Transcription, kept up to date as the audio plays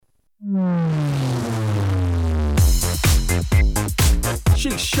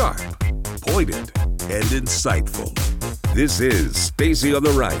sharp, pointed, and insightful. This is Stacy on the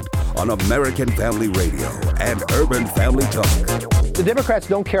Right on American Family Radio and Urban Family Talk. The Democrats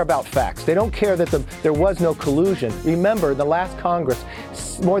don't care about facts. They don't care that there was no collusion. Remember, the last Congress,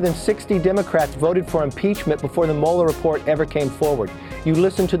 more than 60 Democrats voted for impeachment before the Mueller report ever came forward. You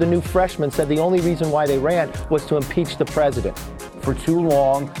listen to the new freshmen said the only reason why they ran was to impeach the president. For too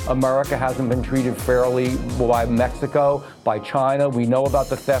long, America hasn't been treated fairly by Mexico, by China. We know about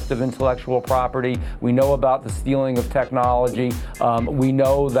the theft of intellectual property. We know about the stealing of technology. We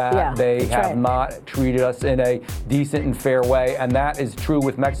know that they have not treated us in a decent and fair way, and that is true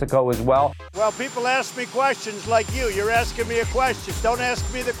with Mexico as well. Well, people ask me questions like you. You're asking me a question. Don't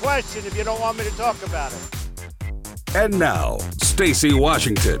ask me the question if you don't want me to talk about it. And now, Stacy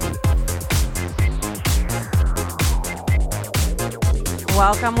Washington.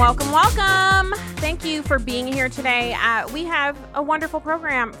 Welcome, welcome, welcome. Thank you for being here today. We have a wonderful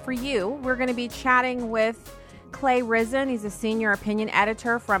program for you. We're going to be chatting with Clay Rizin. He's a senior opinion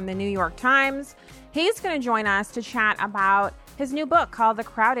editor from the New York Times. He's going to join us to chat about his new book called The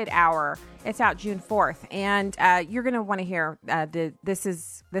Crowded Hour. It's out June 4th. And you're going to want to hear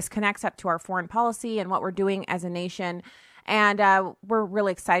this connects up to our foreign policy and what we're doing as a nation. And we're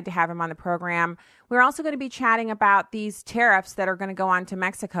really excited to have him on the program. We're also going to be chatting about these tariffs that are going to go on to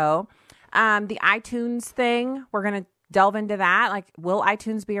Mexico. The iTunes thing, we're going to delve into that. Like, will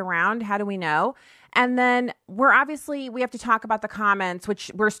iTunes be around? How do we know? And then we have to talk about the comments,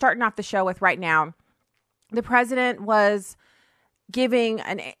 which we're starting off the show with right now. The president was giving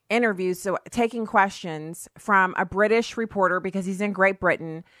an interview, so taking questions from a British reporter because he's in Great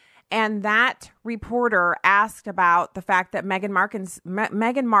Britain. And that reporter asked about the fact that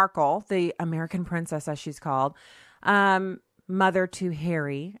Meghan Markle, the American princess, as she's called, mother to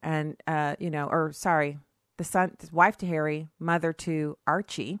Harry, and the wife to Harry, mother to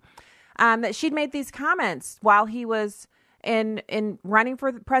Archie, that she'd made these comments while he was in running for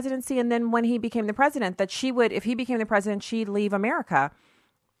the presidency, and then when he became the president, that she would, if he became the president, she'd leave America.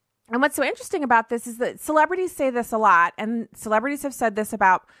 And what's so interesting about this is that celebrities say this a lot, and celebrities have said this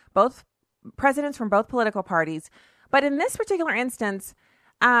about both presidents from both political parties. But in this particular instance,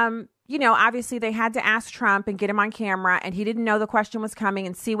 obviously they had to ask Trump and get him on camera, and he didn't know the question was coming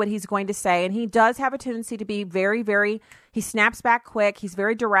and see what he's going to say. And he does have a tendency to be very, very, he snaps back quick. He's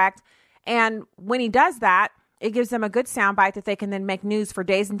very direct. And when he does that, it gives them a good soundbite that they can then make news for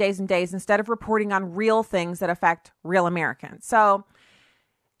days and days and days instead of reporting on real things that affect real Americans. So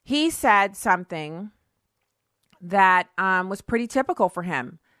he said something that was pretty typical for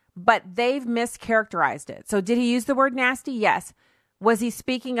him, but they've mischaracterized it. So did he use the word nasty? Yes. Was he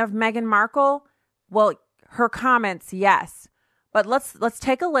speaking of Meghan Markle? Well, her comments, yes. But let's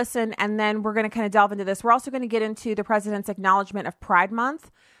take a listen, and then we're going to kind of delve into this. We're also going to get into the president's acknowledgement of Pride Month.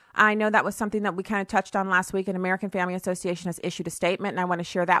 I know that was something that we kind of touched on last week, and American Family Association has issued a statement, and I want to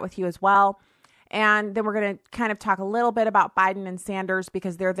share that with you as well. And then we're going to kind of talk a little bit about Biden and Sanders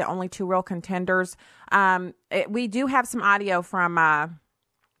because they're the only two real contenders. We do have some audio from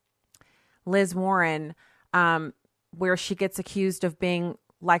Liz Warren where she gets accused of being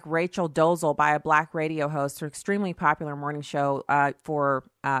like Rachel Dolezal by a black radio host, an extremely popular morning show for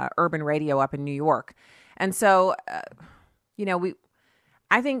urban radio up in New York. And so,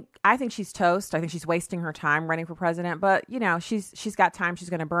 I think she's toast. I think she's wasting her time running for president. But, she's got time. She's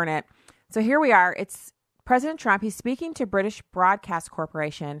going to burn it. So here we are. It's President Trump. He's speaking to British Broadcast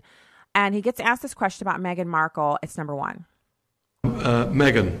Corporation, and he gets asked this question about Meghan Markle. It's number one.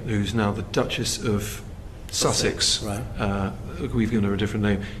 Meghan, who's now the Duchess of Sussex, right. We've given her a different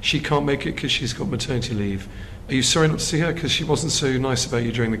name. She can't make it because she's got maternity leave. Are you sorry not to see her? Because she wasn't so nice about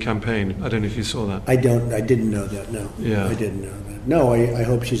you during the campaign. I don't know if you saw that. I didn't know that, no. Yeah. I didn't know that. No, I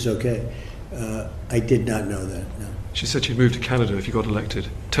hope she's okay. I did not know that, no. She said she'd move to Canada if you got elected.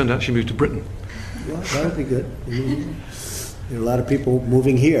 Turned out she moved to Britain. Well, that would be good. There are a lot of people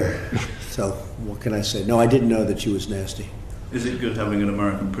moving here. So what can I say? No, I didn't know that she was nasty. Is it good having an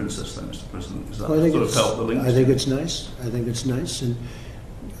American princess then, Mr. President? Is that well, sort of help the links? I think it's nice. And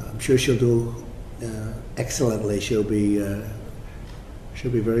I'm sure she'll do excellently. She'll be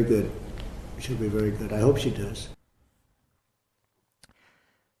very good. She'll be very good. I hope she does.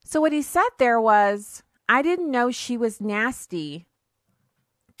 So what he said there was, I didn't know she was nasty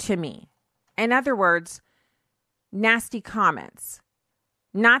to me. In other words, nasty comments.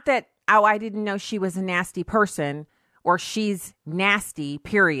 Not that, I didn't know she was a nasty person or she's nasty,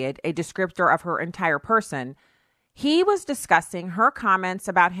 period, a descriptor of her entire person. He was discussing her comments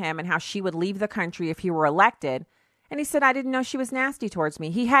about him and how she would leave the country if he were elected. And he said, I didn't know she was nasty towards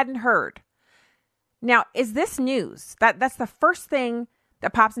me. He hadn't heard. Now, is this news? That's the first thing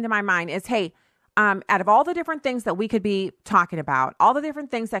that pops into my mind is, hey, out of all the different things that we could be talking about, all the different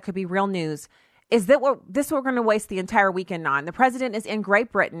things that could be real news, is that what we're going to waste the entire weekend on? The president is in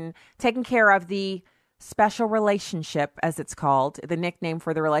Great Britain taking care of the special relationship, as it's called, the nickname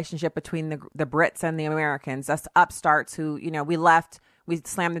for the relationship between the Brits and the Americans, us upstarts who, we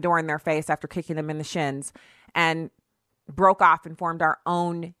slammed the door in their face after kicking them in the shins and broke off and formed our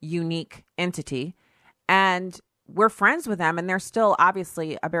own unique entity. And we're friends with them, and they're still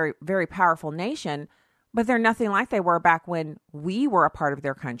obviously a very, very powerful nation, but they're nothing like they were back when we were a part of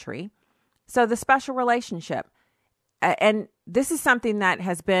their country. So the special relationship, and this is something that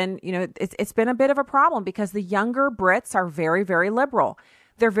has been, it's been a bit of a problem because the younger Brits are very, very liberal.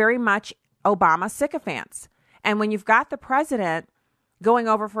 They're very much Obama sycophants. And when you've got the president going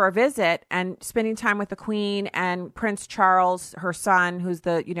over for a visit and spending time with the Queen and Prince Charles, her son, who's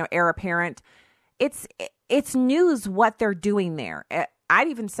the, heir apparent, it's news what they're doing there. I'd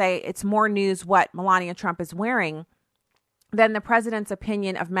even say it's more news what Melania Trump is wearing than the president's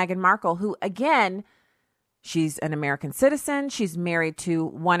opinion of Meghan Markle, who, again, she's an American citizen. She's married to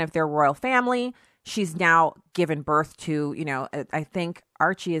one of their royal family. She's now given birth to, I think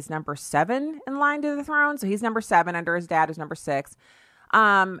Archie is number 7 in line to the throne. So he's number 7 under his dad, who's number 6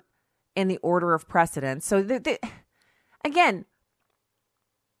 in the order of precedence. So, again,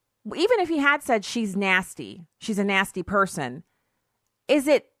 even if he had said she's nasty, she's a nasty person, is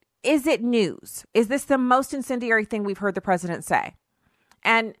it news? Is this the most incendiary thing we've heard the president say?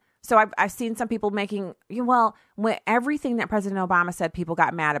 And so I've seen some people making, when everything that President Obama said, people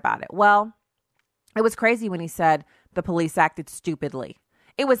got mad about it. Well, it was crazy when he said the police acted stupidly.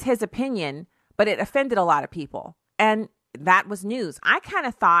 It was his opinion, but it offended a lot of people. And that was news. I kind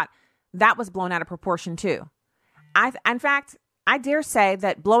of thought that was blown out of proportion too. In fact, I dare say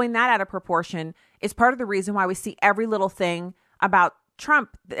that blowing that out of proportion is part of the reason why we see every little thing about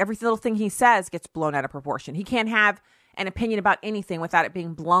Trump, every little thing he says gets blown out of proportion. He can't have an opinion about anything without it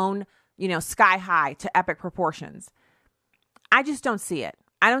being blown, sky high to epic proportions. I just don't see it.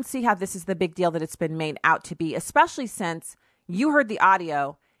 I don't see how this is the big deal that it's been made out to be, especially since you heard the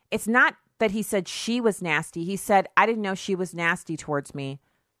audio. It's not that he said she was nasty. He said, I didn't know she was nasty towards me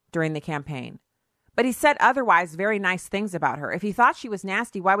during the campaign. But he said otherwise very nice things about her. If he thought she was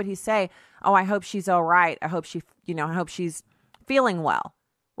nasty, why would he say, oh, I hope she's all right. I hope I hope she's feeling well.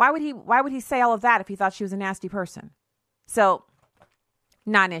 Why would he say all of that if he thought she was a nasty person? So,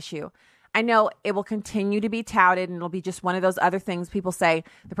 non-issue. I know it will continue to be touted, and it'll be just one of those other things people say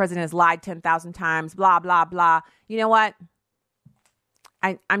the president has lied 10,000 times, blah, blah, blah. You know what?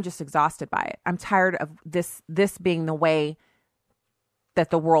 I'm just exhausted by it. I'm tired of this being the way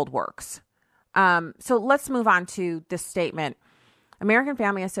that the world works. So let's move on to this statement. American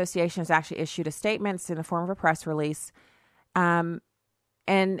Family Association has actually issued a statement. It's in the form of a press release. And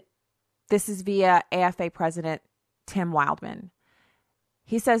this is via AFA President Tim Wildman.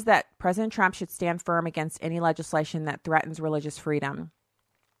 He says that President Trump should stand firm against any legislation that threatens religious freedom.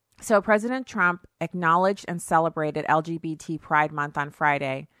 So President Trump acknowledged and celebrated LGBT Pride Month on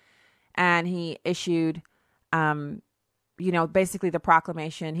Friday, and he issued, basically the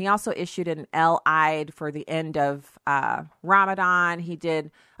proclamation. He also issued an El-Eid for the end of Ramadan. He did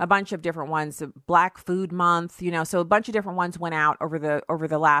a bunch of different ones, Black Food Month, so a bunch of different ones went out over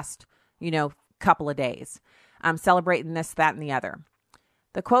the last, couple of days, celebrating this, that, and the other.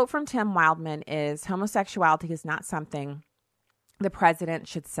 The quote from Tim Wildman is, homosexuality is not something the president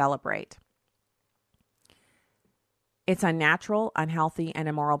should celebrate. It's unnatural, unhealthy, and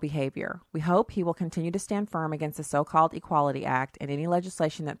immoral behavior. We hope he will continue to stand firm against the so-called Equality Act and any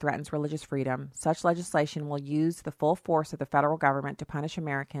legislation that threatens religious freedom. Such legislation will use the full force of the federal government to punish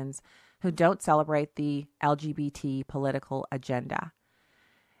Americans who don't celebrate the LGBT political agenda.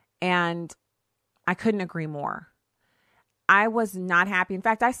 And I couldn't agree more. I was not happy. In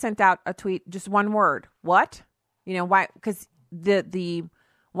fact, I sent out a tweet, just one word. What? Why? Because the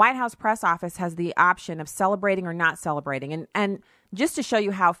White House press office has the option of celebrating or not celebrating. And just to show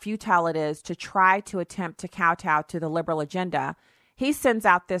you how futile it is to try to attempt to kowtow to the liberal agenda, he sends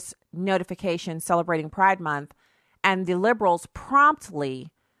out this notification celebrating Pride Month, and the liberals promptly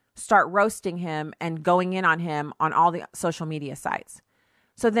start roasting him and going in on him on all the social media sites.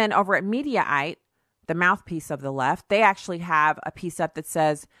 So then over at Mediaite, the mouthpiece of the left, they actually have a piece up that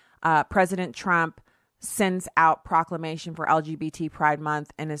says President Trump sends out proclamation for LGBT Pride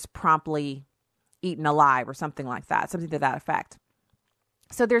Month and is promptly eaten alive or something like that, something to that effect.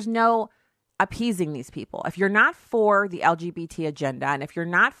 So there's no appeasing these people. If you're not for the LGBT agenda, and if you're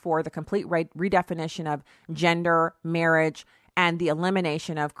not for the complete redefinition of gender, marriage, and the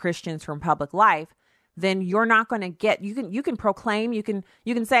elimination of Christians from public life, then you're not going to get, you can proclaim, you can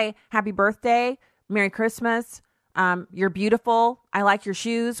say happy birthday, Merry Christmas, you're beautiful, I like your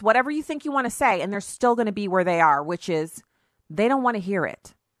shoes, whatever you think you want to say, and they're still going to be where they are, which is they don't want to hear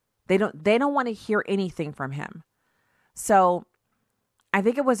it. They don't want to hear anything from him. So I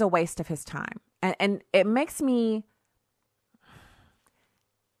think it was a waste of his time. And it makes me,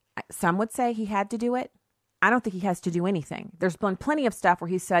 some would say he had to do it. I don't think he has to do anything. There's been plenty of stuff where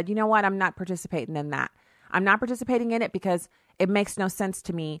he said, you know what, I'm not participating in that. I'm not participating in it because it makes no sense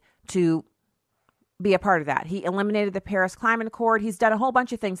to me to be a part of that. He eliminated the Paris Climate Accord. He's done a whole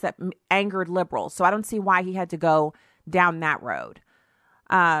bunch of things that angered liberals. So I don't see why he had to go down that road.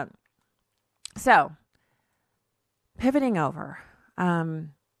 So pivoting over,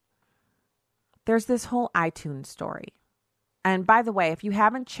 there's this whole iTunes story. And by the way, if you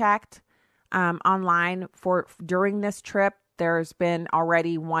haven't checked online during this trip, there's been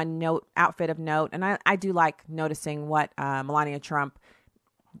already one outfit of note. And I do like noticing what Melania Trump,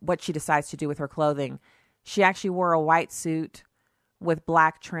 what she decides to do with her clothing. She actually wore a white suit with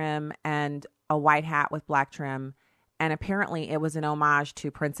black trim and a white hat with black trim. And apparently it was an homage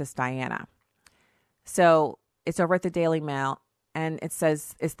to Princess Diana. So it's over at the Daily Mail. And it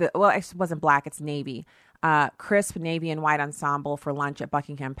says, it wasn't black, it's navy. Crisp navy and white ensemble for lunch at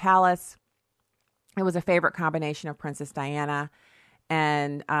Buckingham Palace. It was a favorite combination of Princess Diana.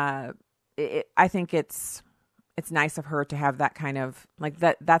 And I think it's nice of her to have that kind of, like,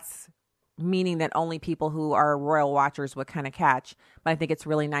 that's meaning that only people who are royal watchers would kind of catch. But I think it's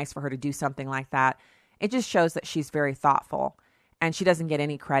really nice for her to do something like that. It just shows that she's very thoughtful. And she doesn't get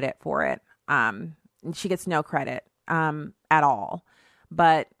any credit for it. She gets no credit at all.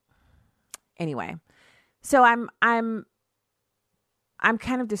 But anyway, so I'm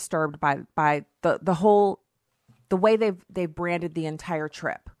kind of disturbed by the way they've branded the entire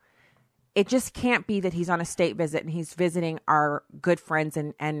trip. It just can't be that he's on a state visit and he's visiting our good friends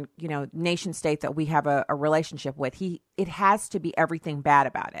and nation state that we have a relationship with. It has to be everything bad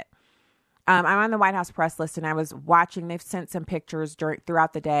about it. I'm on the White House press list and I was watching. They've sent some pictures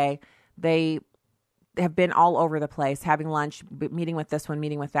throughout the day. They have been all over the place, having lunch, meeting with this one,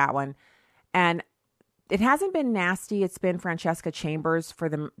 meeting with that one. And it hasn't been nasty. It's been Francesca Chambers for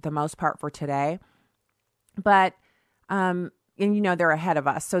the most part for today. But, and they're ahead of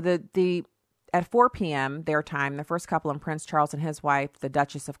us. So at 4 p.m. their time, the first couple, and Prince Charles and his wife, the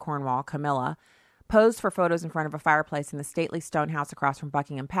Duchess of Cornwall, Camilla, posed for photos in front of a fireplace in the stately stone house across from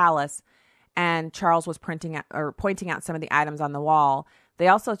Buckingham Palace. And Charles was pointing out some of the items on the wall. They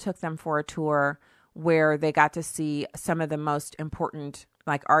also took them for a tour where they got to see some of the most important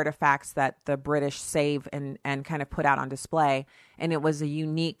artifacts that the British save and kind of put out on display. And it was a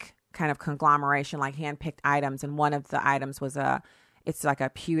unique kind of conglomeration, hand-picked items. And one of the items was it's like a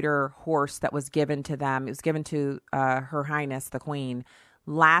pewter horse that was given to them. It was given to Her Highness, the Queen,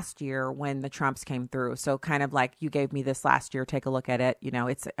 last year when the Trumps came through. So kind of like, you gave me this last year, take a look at it.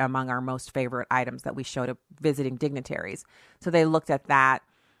 It's among our most favorite items that we show to visiting dignitaries. So they looked at that.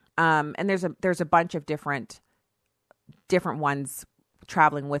 And there's a bunch of different ones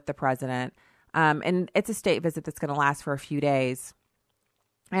traveling with the president. And it's a state visit that's going to last for a few days.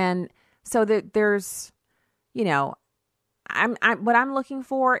 And so there's, what I'm looking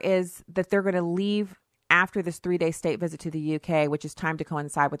for is that they're going to leave after this 3-day state visit to the UK, which is timed to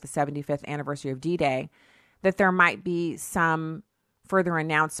coincide with the 75th anniversary of D-Day, that there might be some further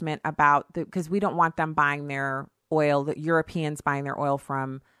announcement about because we don't want them buying their oil, the Europeans buying their oil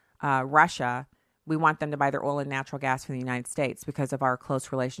from Russia. We want them to buy their oil and natural gas from the United States because of our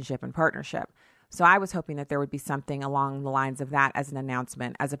close relationship and partnership. So I was hoping that there would be something along the lines of that as an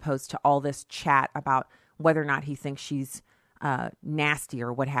announcement, as opposed to all this chat about whether or not he thinks she's nasty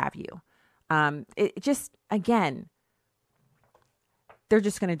or what have you. It just, again, they're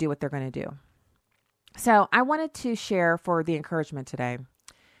just going to do what they're going to do. So I wanted to share for the encouragement today.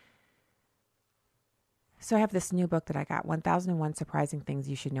 So I have this new book that I got, 1001 Surprising Things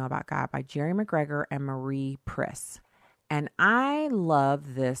You Should Know About God by Jerry McGregor and Marie Priss. And I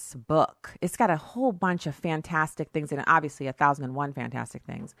love this book. It's got a whole bunch of fantastic things in it, obviously 1001 fantastic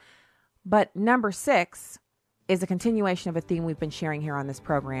things. But number 6 is a continuation of a theme we've been sharing here on this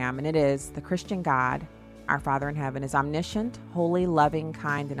program, and it is the Christian God, our Father in heaven, is omniscient, holy, loving,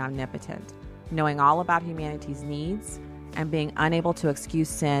 kind, and omnipotent, knowing all about humanity's needs and being unable to excuse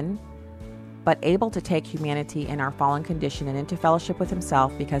sin, but able to take humanity in our fallen condition and into fellowship with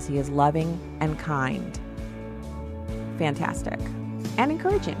himself because he is loving and kind. Fantastic and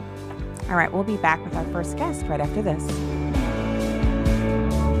encouraging. All right, we'll be back with our first guest right after this.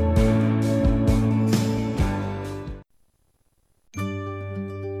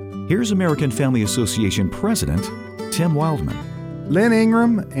 Here's American Family Association President Tim Wildman. Lynn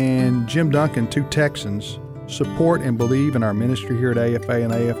Ingram and Jim Duncan, two Texans, support and believe in our ministry here at AFA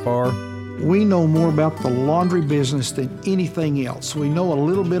and AFR. We know more about the laundry business than anything else. We know a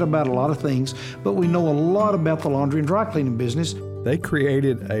little bit about a lot of things, but we know a lot about the laundry and dry cleaning business. They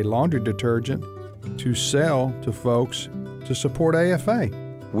created a laundry detergent to sell to folks to support AFA.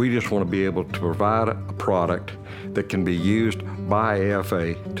 We just want to be able to provide a product that can be used by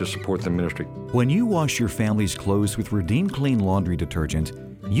AFA to support the ministry. When you wash your family's clothes with Redeem Clean laundry detergent,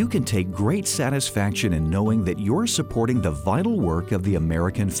 you can take great satisfaction in knowing that you're supporting the vital work of the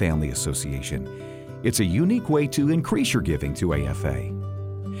American Family Association. It's a unique way to increase your giving to AFA.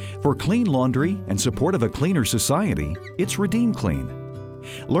 For clean laundry and support of a cleaner society, it's Redeem Clean.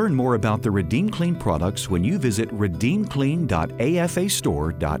 Learn more about the Redeem Clean products when you visit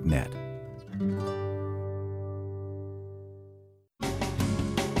redeemclean.afastore.net.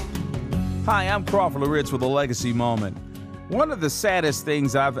 Hi, I'm Crawford Loritz with a legacy moment. One of the saddest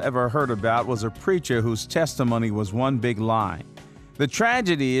things I've ever heard about was a preacher whose testimony was one big lie. The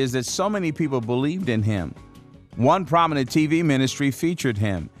tragedy is that so many people believed in him. One prominent TV ministry featured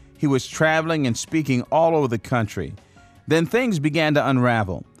him. He was traveling and speaking all over the country. Then things began to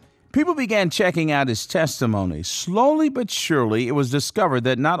unravel. People began checking out his testimony. Slowly but surely, it was discovered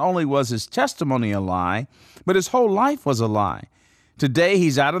that not only was his testimony a lie, but his whole life was a lie. Today,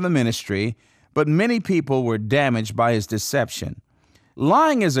 he's out of the ministry, but many people were damaged by his deception.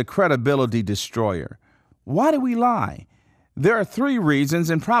 Lying is a credibility destroyer. Why do we lie? There are 3 reasons,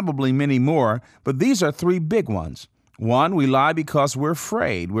 and probably many more, but these are 3 big ones. 1, we lie because we're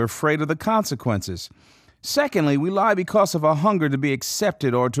afraid. We're afraid of the consequences. Secondly, we lie because of a hunger to be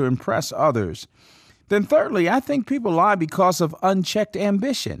accepted or to impress others. Then thirdly, I think people lie because of unchecked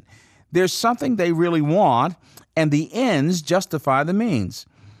ambition. There's something they really want, and the ends justify the means.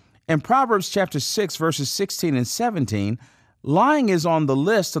 In Proverbs chapter 6, verses 16 and 17, lying is on the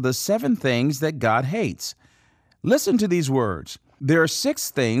list of the 7 things that God hates. Listen to these words. There are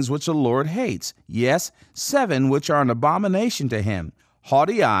 6 things which the Lord hates. Yes, 7 which are an abomination to him.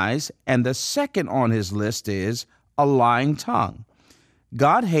 Haughty eyes, and the second on his list is a lying tongue.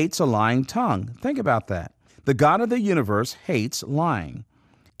 God hates a lying tongue. Think about that. The God of the universe hates lying.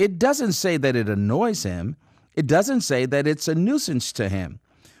 It doesn't say that it annoys him. It doesn't say that it's a nuisance to him.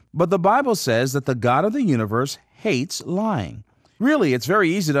 But the Bible says that the God of the universe hates lying. Really, it's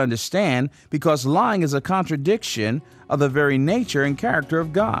very easy to understand because lying is a contradiction of the very nature and character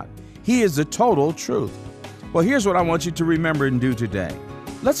of God. He is the total truth. Well, here's what I want you to remember and do today.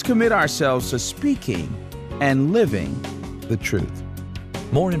 Let's commit ourselves to speaking and living the truth.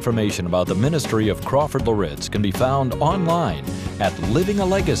 More information about the ministry of Crawford Loritz can be found online at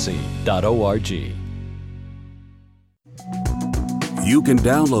livingalegacy.org. You can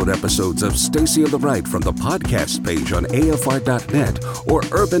download episodes of Stacy on the Right from the podcast page on AFR.net or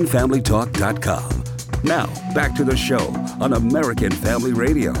UrbanFamilyTalk.com. Now, back to the show on American Family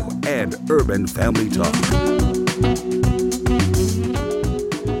Radio and Urban Family Talk.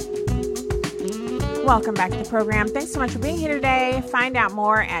 Welcome back to the program. Thanks so much for being here today. Find out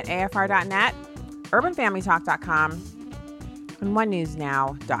more at AFR.net, UrbanFamilyTalk.com, and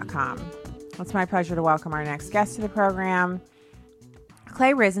OneNewsNow.com. It's my pleasure to welcome our next guest to the program,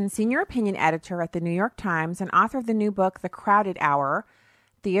 Clay Rizin, Senior Opinion Editor at the New York Times and author of the new book, The Crowded Hour,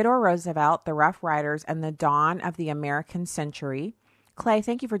 Theodore Roosevelt, the Rough Riders, and the Dawn of the American Century. Clay,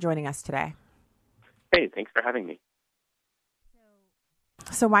 thank you for joining us today. Hey, thanks for having me.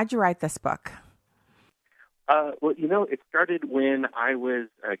 So why'd you write this book? Well, it started when I was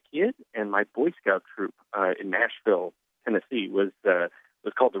a kid, and my Boy Scout troop in Nashville, Tennessee, was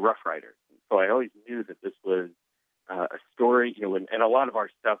called the Rough Riders. So I always knew that this was a story, and a lot of our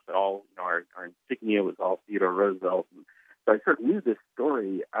stuff, our insignia was all Theodore Roosevelt. So I sort of knew this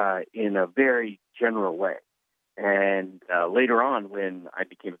story in a very general way. And later on, when I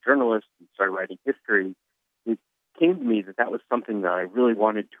became a journalist and started writing history, it came to me that was something that I really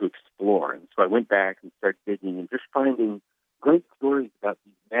wanted to explore. And so I went back and started digging and just finding great stories about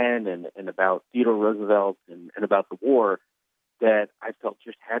these men and about Theodore Roosevelt and about the war that I felt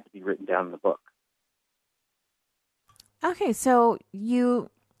just had to be written down in the book. Okay, so you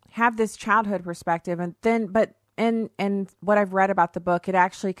have this childhood perspective, and what I've read about the book, it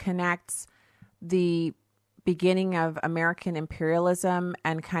actually connects the beginning of American imperialism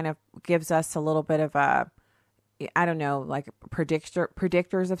and kind of gives us a little bit of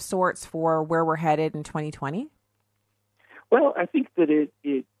predictors of sorts for where we're headed in 2020. Well, I think that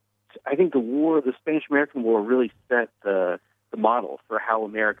I think the Spanish-American War really set the model for how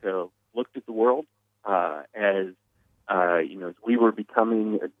America looked at the world as as we were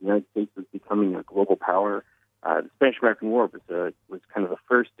becoming, the United States was becoming a global power. The Spanish-American War was kind of the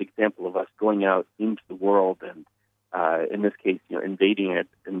first example of us going out into the world and, in this case, invading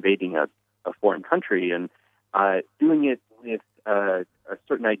a foreign country and doing it with a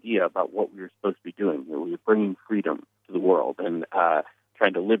certain idea about what we were supposed to be doing. We were bringing freedom to the world and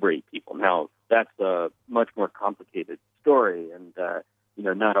trying to liberate people. Now, that's a much more complicated story, and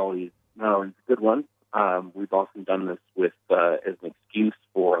not always a good one. We've often done this with as an excuse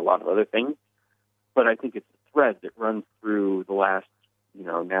for a lot of other things, but I think it's a thread that runs through the last,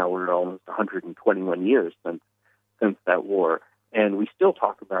 now we're almost 121 years since that war, and we still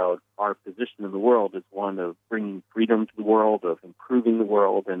talk about our position in the world as one of bringing freedom to the world, of improving the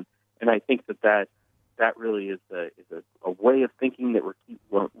world, and I think that really is a way of thinking that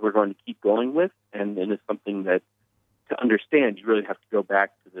we're going to keep going with, and it's something that, to understand, you really have to go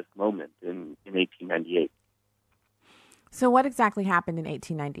back to this moment in 1898. So what exactly happened in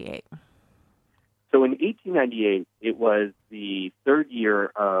 1898? So in 1898, it was the third year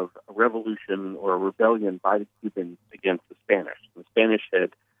of a revolution or a rebellion by the Cubans against the Spanish. The Spanish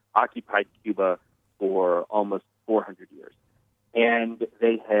had occupied Cuba for almost 400 years. And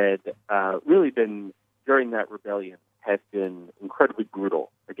they had really been, during that rebellion, had been incredibly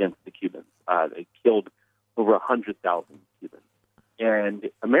brutal against the Cubans. They killed over 100,000 Cubans. And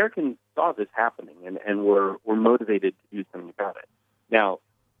Americans saw this happening and were motivated to do something about it. Now,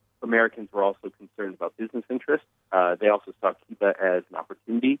 Americans were also concerned about business interests. They also saw Cuba as an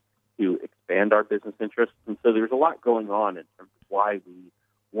opportunity to expand our business interests. And so there was a lot going on in terms of why we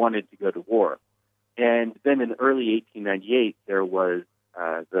wanted to go to war. And then in early 1898, there was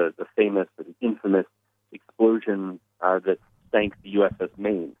the famous and infamous explosion that sank the USS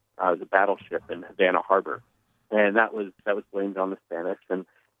Maine, the battleship in Havana Harbor. And that was blamed on the Spanish.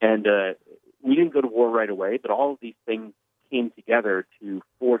 And we didn't go to war right away, but all of these things came together to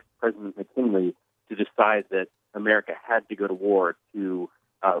force President McKinley to decide that America had to go to war to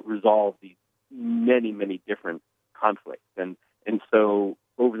resolve these many, many different conflicts. And so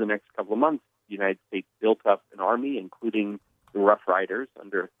over the next couple of months, the United States built up an army, including the Rough Riders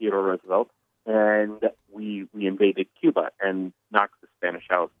under Theodore Roosevelt, and we invaded Cuba and knocked the Spanish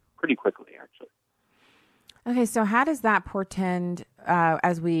out pretty quickly, actually. Okay, so how does that portend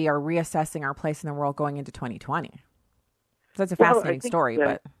as we are reassessing our place in the world going into 2020? So that's a fascinating story,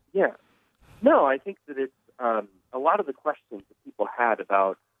 but... Yeah. No, I think that it's a lot of the questions that people had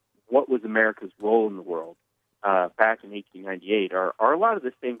about what was America's role in the world back in 1898 are a lot of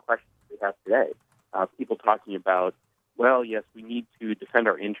the same questions we have today. People talking about, well, yes, we need to defend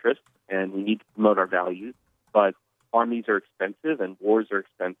our interests and we need to promote our values, but armies are expensive and wars are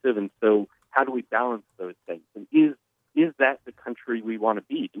expensive, and so how do we balance those things? And is that the country we want to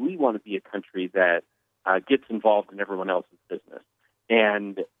be? Do we want to be a country that gets involved in everyone else's business?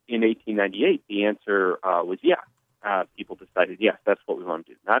 And in 1898, the answer was yes. People decided, yes, that's what we want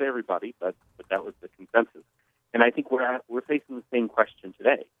to do. Not everybody, but that was the consensus. And I think we're facing the same question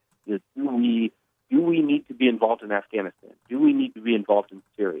today. Do we need to be involved in Afghanistan? Do we need to be involved in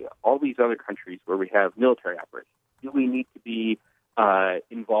Syria? All these other countries where we have military operations. Do we need to be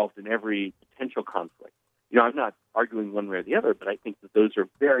involved in every potential conflict? I'm not arguing one way or the other, but I think that those are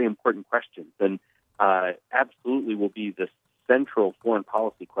very important questions and absolutely will be the central foreign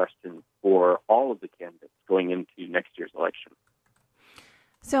policy question for all of the candidates going into next year's election.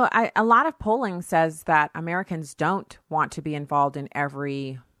 So a lot of polling says that Americans don't want to be involved in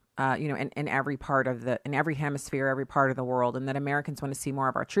every, in every part of in every hemisphere, every part of the world, and that Americans want to see more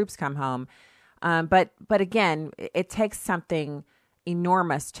of our troops come home. But again, it takes something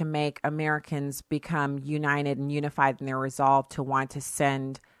enormous to make Americans become united and unified in their resolve to want to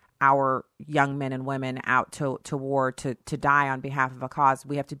send our young men and women out to war to die on behalf of a cause.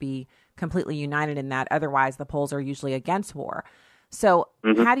 We have to be completely united in that. Otherwise, the polls are usually against war. So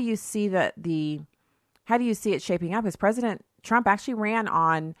how do you see how do you see it shaping up? As President Trump actually ran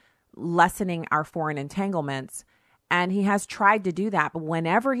on lessening our foreign entanglements, and he has tried to do that. But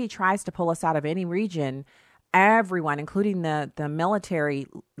whenever he tries to pull us out of any region, everyone, including the military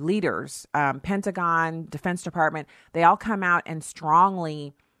leaders, Pentagon, Defense Department, they all come out and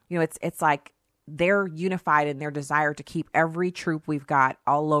strongly, it's like they're unified in their desire to keep every troop we've got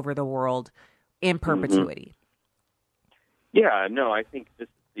all over the world in perpetuity. Yeah, no, I think this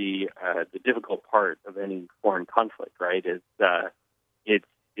is the difficult part of any foreign conflict, right? Is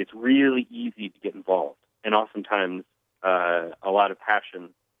it's really easy to get involved, and oftentimes a lot of passion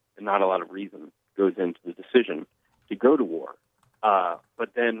and not a lot of reason goes into the decision to go to war.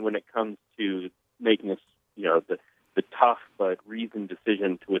 But then when it comes to making the tough but reasoned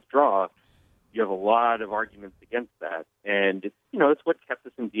decision to withdraw, you have a lot of arguments against that. And it's what kept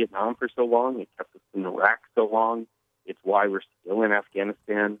us in Vietnam for so long. It kept us in Iraq so long. It's why we're still in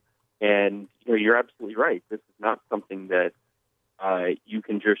Afghanistan. And you're absolutely right. This is not something that you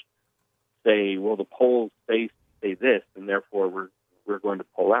can just say, well, the polls say this, and therefore we're going to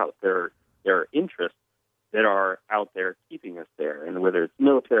pull out. There are interests that are out there keeping us there, and whether it's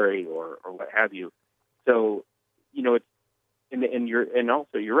military or what have you. So, it's and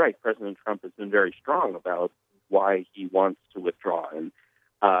also you're right. President Trump has been very strong about why he wants to withdraw,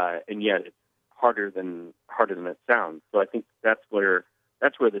 and yet it's harder than it sounds. So I think that's where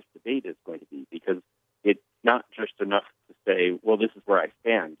this debate is going to be, because it's not just enough to say, well, this is where I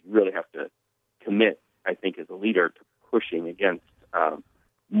stand. You really have to commit, I think, as a leader to pushing against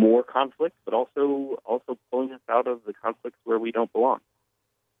more conflict, but also pulling us out of the conflicts where we don't belong.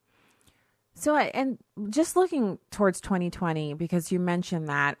 So, and just looking towards 2020, because you mentioned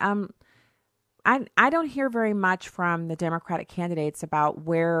that, I don't hear very much from the Democratic candidates about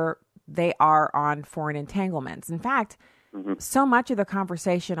where they are on foreign entanglements. In fact, so much of the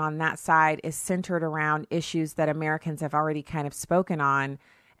conversation on that side is centered around issues that Americans have already kind of spoken on.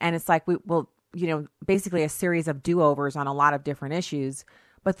 And it's like, basically a series of do-overs on a lot of different issues.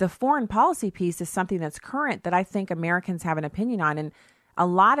 But the foreign policy piece is something that's current that I think Americans have an opinion on. And a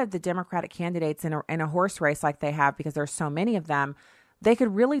lot of the Democratic candidates in a horse race like they have, because there's so many of them, they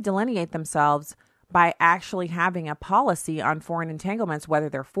could really delineate themselves by actually having a policy on foreign entanglements, whether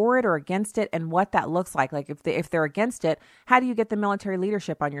they're for it or against it, and what that looks like. Like if they're against it, how do you get the military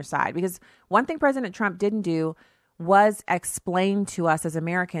leadership on your side? Because one thing President Trump didn't do was explain to us as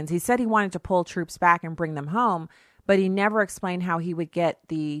Americans. He said he wanted to pull troops back and bring them home, but he never explained how he would get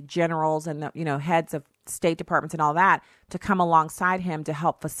the generals and the heads of state departments and all that to come alongside him to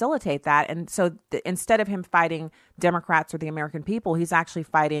help facilitate that. And so instead of him fighting Democrats or the American people, he's actually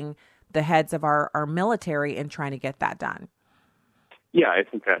fighting the heads of our military and trying to get that done. Yeah, I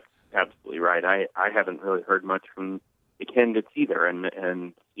think that's absolutely right. I haven't really heard much from the candidates either,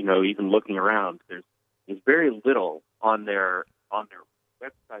 and even looking around, there's very little on their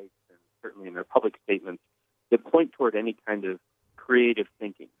websites and certainly in their public statements that point toward any kind of creative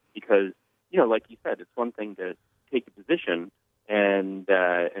thinking. Because like you said, it's one thing to take a position and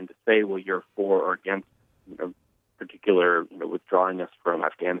to say, well, you're for or against particular withdrawing us from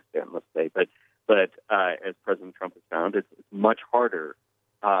Afghanistan, let's say, but as President Trump has found, it's much harder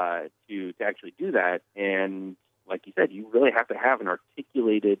to actually do that. And like you said, you really have to have an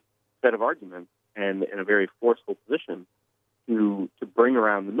articulated set of arguments and in a very forceful position to bring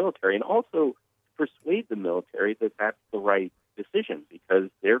around the military, and also persuade the military that that's the right decision, because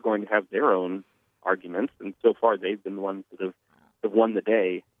they're going to have their own arguments, and so far they've been the ones that have won the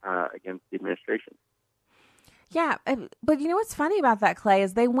day against the administration. Yeah, but what's funny about that, Clay,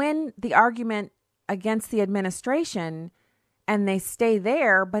 is they win the argument against the administration and they stay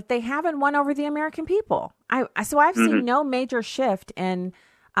there, but they haven't won over the American people. So I've seen no major shift in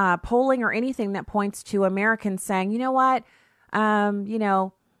polling or anything that points to Americans saying, you know what,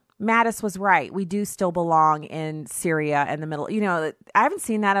 Mattis was right. We do still belong in Syria and the middle. I haven't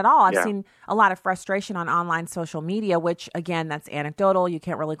seen that at all. I've seen a lot of frustration on online social media, which, again, that's anecdotal. You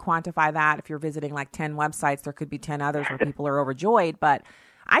can't really quantify that. If you're visiting like 10 websites, there could be 10 others where people are overjoyed. But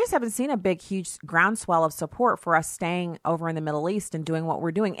I just haven't seen a big, huge groundswell of support for us staying over in the Middle East and doing what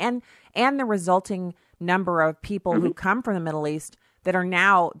we're doing. And the resulting number of people who come from the Middle East that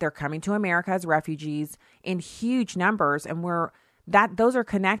are they're coming to America as refugees in huge numbers. And those are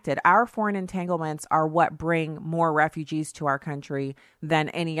connected. Our foreign entanglements are what bring more refugees to our country than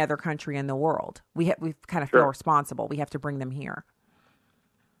any other country in the world. We kind of feel responsible. We have to bring them here.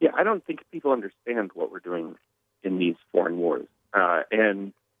 Yeah, I don't think people understand what we're doing in these foreign wars.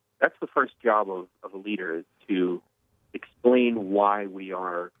 And that's the first job of a leader, is to explain why we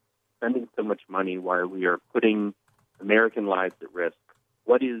are spending so much money, why we are putting American lives at risk.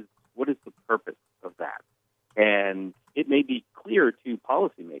 What is the purpose of that? And it may be clear to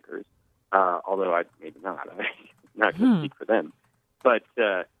policymakers, although maybe not. I'm not going to speak for them, but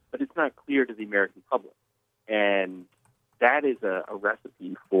it's not clear to the American public, and that is a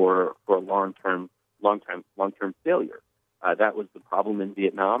recipe for long-term failure. That was the problem in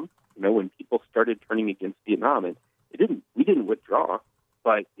Vietnam. When people started turning against Vietnam, we didn't withdraw,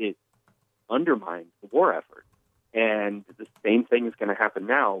 but it undermined the war effort. And the same thing is going to happen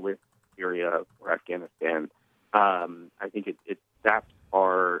now with Syria or Afghanistan. I think it saps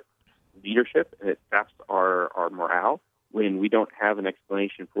our leadership, and it saps our morale when we don't have an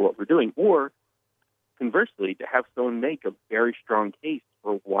explanation for what we're doing, or conversely, to have someone make a very strong case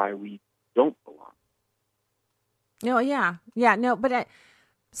for why we don't belong. No, yeah, no, but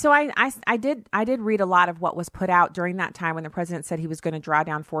So I did read a lot of what was put out during that time when the president said he was going to draw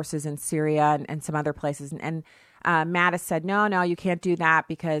down forces in Syria and some other places. And Mattis said, no, you can't do that,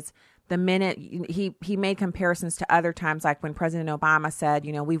 because the minute he made comparisons to other times, like when President Obama said,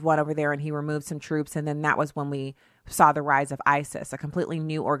 we've won over there, and he removed some troops. And then that was when we saw the rise of ISIS, a completely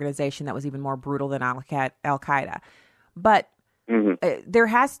new organization that was even more brutal than Al-Qaeda. But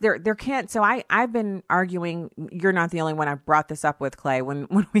there can't. So I've been arguing, you're not the only one I've brought this up with, Clay,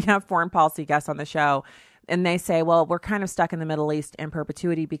 when we have foreign policy guests on the show, and they say, well, we're kind of stuck in the Middle East in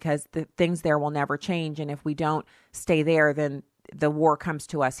perpetuity because the things there will never change. And if we don't stay there, then the war comes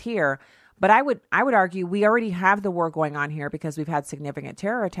to us here. But I would argue we already have the war going on here because we've had significant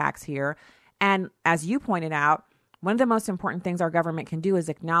terror attacks here. And as you pointed out, one of the most important things our government can do is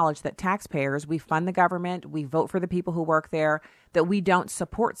acknowledge that taxpayers, we fund the government, we vote for the people who work there, that we don't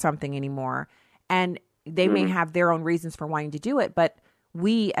support something anymore. And they may have their own reasons for wanting to do it, but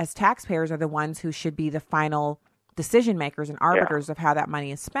we as taxpayers are the ones who should be the final decision makers and arbiters of how that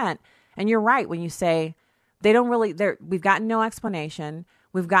money is spent. And you're right when you say they don't really, we've gotten no explanation.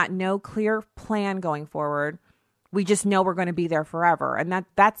 We've got no clear plan going forward. We just know we're going to be there forever. And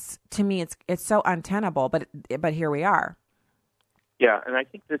that's to me, it's so untenable, but here we are. Yeah. And I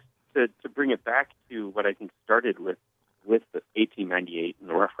think this, to bring it back to what I think started with the 1898 and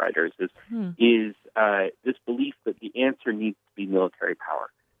the Rough Riders is this belief that the answer needs to be military power.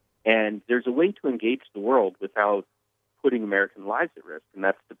 And there's a way to engage the world without putting American lives at risk, and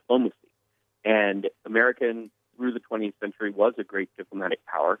that's diplomacy. And America through the 20th century was a great diplomatic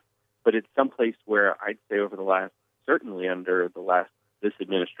power, but it's someplace where I'd say certainly under this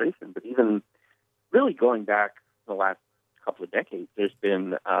administration, but even really going back the last couple of decades, there's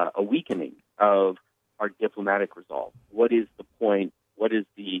been a weakening of our diplomatic resolve. What is the point? What is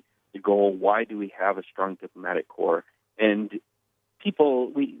the goal? Why do we have a strong diplomatic corps? And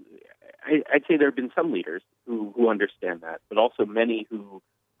people, I'd say there have been some leaders who understand that, but also many who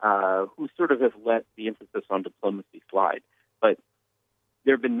sort of have let the emphasis on diplomacy slide. But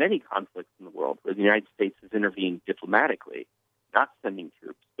there have been many conflicts in the world where the United States has intervened diplomatically, not sending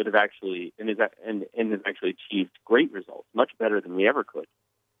troops, but has actually achieved great results, much better than we ever could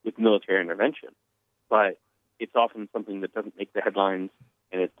with military intervention. But it's often something that doesn't make the headlines,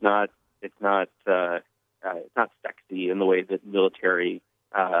 and it's not sexy in the way that military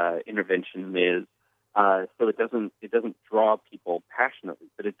intervention is. So it doesn't draw people passionately.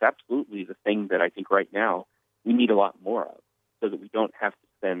 But it's absolutely the thing that I think right now we need a lot more of, so that we don't have to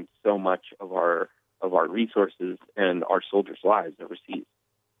spend so much of our resources and our soldiers' lives overseas.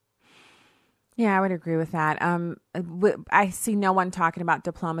 Yeah, I would agree with that. I see no one talking about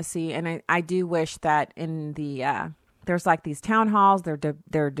diplomacy, and I do wish that in the there's like these town halls, there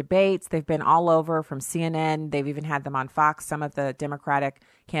are debates. They've been all over, from CNN. They've even had them on Fox. Some of the Democratic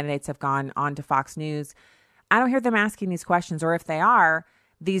candidates have gone on to Fox News. I don't hear them asking these questions, or if they are,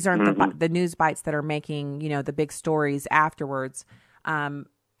 these aren't the news bites that are making the big stories afterwards.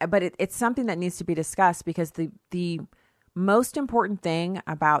 But it's something that needs to be discussed, because the most important thing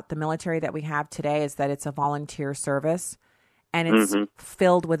about the military that we have today is that it's a volunteer service, and it's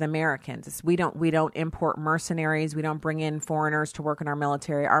filled with Americans. We don't import mercenaries. We don't bring in foreigners to work in our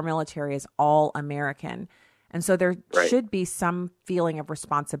military. Our military is all American. And so there should be some feeling of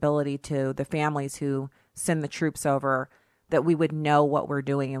responsibility to the families who send the troops over, that we would know what we're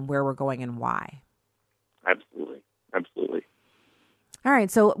doing and where we're going and why. Absolutely. All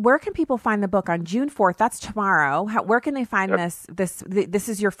right. So where can people find the book on June 4th? That's tomorrow. Where can they find this? This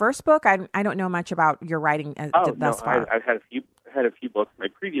is your first book? I don't know much about your writing thus far. I've had a few books. My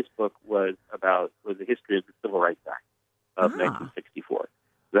previous book was the history of the Civil Rights Act of 1964.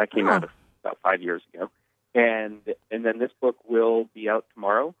 So that came out about 5 years ago. And then this book will be out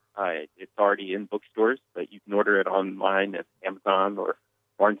tomorrow. It's already in bookstores, but you can order it online at Amazon or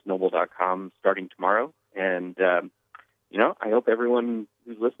BarnesNoble.com starting tomorrow. And I hope everyone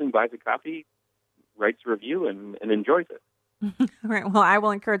who's listening buys a copy, writes a review, and enjoys it. All right. Well, I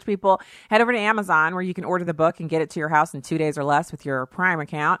will encourage people, head over to Amazon, where you can order the book and get it to your house in 2 days or less with your Prime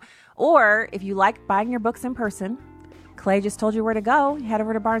account. Or if you like buying your books in person, Clay just told you where to go. Head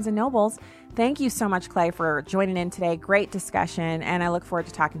over to Barnes & Noble's. Thank you so much, Clay, for joining in today. Great discussion, and I look forward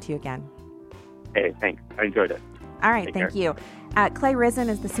to talking to you again. Hey, thanks. I enjoyed it. All right. Thank you. Clay Rizin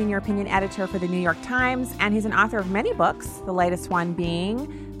is the senior opinion editor for the New York Times, and he's an author of many books, the latest one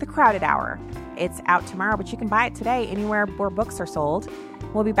being The Crowded Hour. It's out tomorrow, but you can buy it today anywhere where books are sold.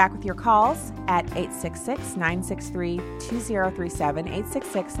 We'll be back with your calls at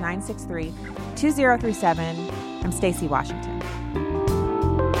 866-963-2037, 866-963-2037. I'm Stacey Washington.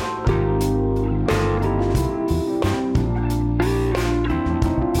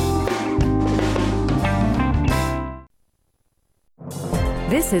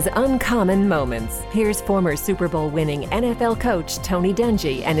 This is Uncommon Moments. Here's former Super Bowl winning NFL coach Tony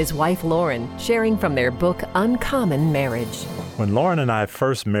Dungy and his wife Lauren sharing from their book Uncommon Marriage. When Lauren and I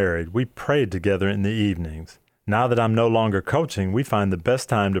first married, we prayed together in the evenings. Now that I'm no longer coaching, we find the best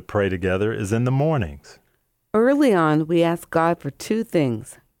time to pray together is in the mornings. Early on, we asked God for two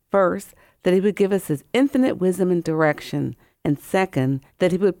things. First, that He would give us His infinite wisdom and direction. And second,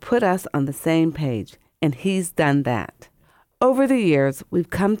 that He would put us on the same page. And He's done that. Over the years,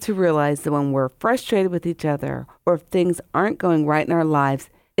 we've come to realize that when we're frustrated with each other or if things aren't going right in our lives,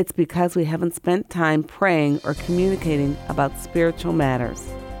 it's because we haven't spent time praying or communicating about spiritual matters.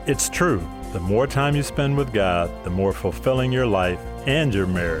 It's true. The more time you spend with God, the more fulfilling your life and your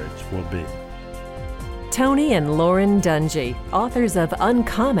marriage will be. Tony and Lauren Dungy, authors of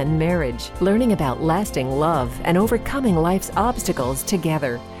Uncommon Marriage, learning about lasting love and overcoming life's obstacles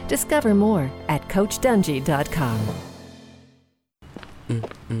together. Discover more at CoachDungy.com.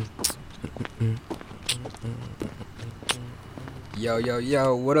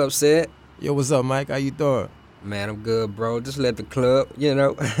 Yo, what up, Sid? Yo, what's up, Mike? How you doing? Man, I'm good, bro. Just left the club,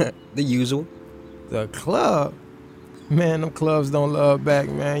 the usual. The club? Man, them clubs don't love back,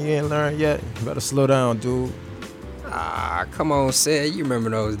 man. You ain't learned yet. You better slow down, dude. Ah, come on, Sid. You remember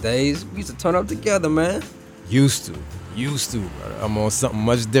those days? We used to turn up together, man. Used to, brother. I'm on something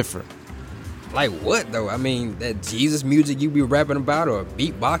much different. Like what, though? I mean, that Jesus music you be rapping about or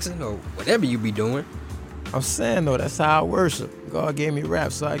beatboxing or whatever you be doing. I'm saying, though, that's how I worship. God gave me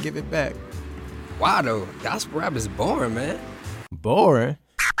rap, so I give it back. Why, though? Gospel rap is boring, man. Boring?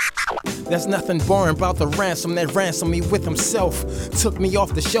 There's nothing boring about the ransom that ransomed me with himself. Took me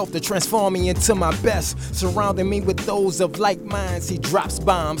off the shelf to transform me into my best. Surrounding me with those of like minds. He drops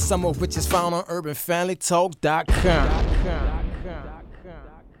bombs, some of which is found on UrbanFamilyTalk.com.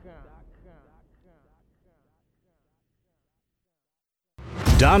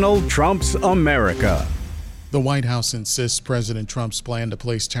 Donald Trump's America. The White House insists President Trump's plan to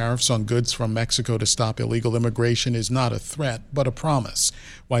place tariffs on goods from Mexico to stop illegal immigration is not a threat, but a promise.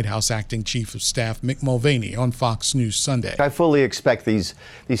 White House Acting Chief of Staff Mick Mulvaney on Fox News Sunday. I fully expect these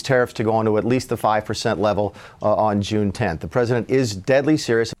tariffs to go on to at least the 5% level on June 10th. The president is deadly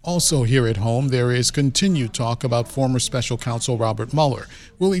serious. Also here at home, there is continued talk about former special counsel Robert Mueller.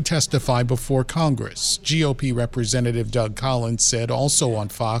 Will he testify before Congress? GOP Representative Doug Collins said also on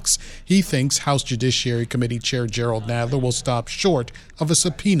Fox he thinks House Judiciary Committee Chair Gerald Nadler will stop short of a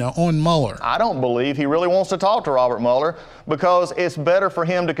subpoena on Mueller. I don't believe he really wants to talk to Robert Mueller because it's better for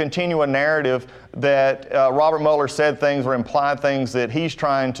him to continue a narrative that Robert Mueller said things or implied things that he's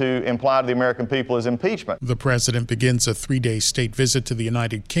trying to imply to the American people as impeachment. The president begins a 3-day state visit to the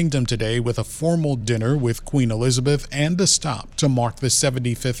United Kingdom today with a formal dinner with Queen Elizabeth and a stop to mark the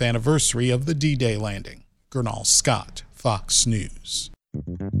 75th anniversary of the D-Day landing. Gernal Scott, Fox News.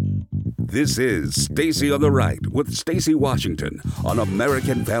 This is Stacy on the Right with Stacy Washington on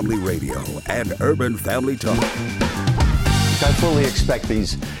American Family Radio and Urban Family Talk. I fully expect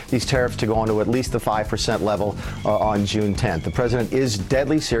these tariffs to go on to at least the 5% level on June 10th. The president is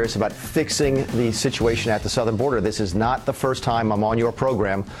deadly serious about fixing the situation at the southern border. This is not the first time I'm on your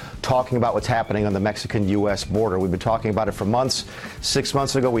program talking about what's happening on the Mexican-U.S. border. We've been talking about it for months. 6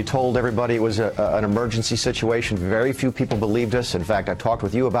 months ago, we told everybody it was an emergency situation. Very few people believed us. In fact, I talked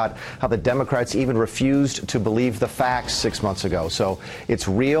with you about how the Democrats even refused to believe the facts 6 months ago. So it's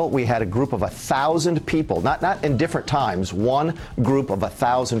real. We had a group of 1,000 people, not in different times, one group of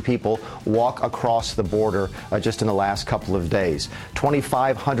 1,000 people walk across the border just in the last couple of days.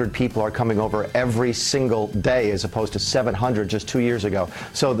 2,500 people are coming over every single day as opposed to 700 just 2 years ago.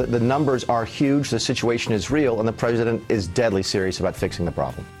 So the numbers are huge. The situation is real, and the president is deadly serious about fixing the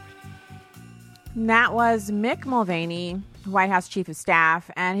problem. That was Mick Mulvaney, White House Chief of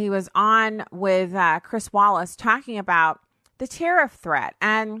Staff, and he was on with Chris Wallace talking about the tariff threat.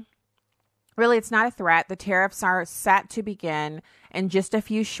 And really, it's not a threat. The tariffs are set to begin in just a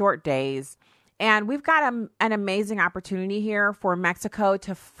few short days. And we've got an amazing opportunity here for Mexico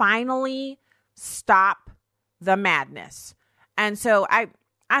to finally stop the madness. And so I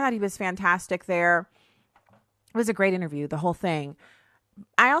thought he was fantastic there. It was a great interview, the whole thing.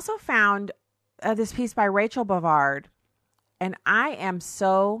 I also found this piece by Rachel Bovard. And I am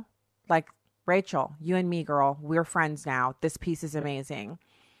so, like, Rachel, you and me, girl, we're friends now. This piece is amazing.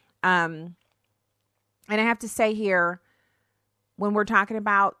 And I have to say here, when we're talking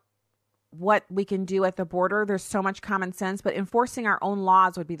about what we can do at the border, there's so much common sense, but enforcing our own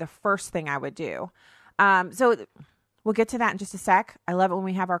laws would be the first thing I would do. So we'll get to that in just a sec. I love it when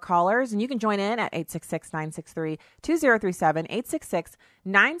we have our callers, and you can join in at 866-963-2037,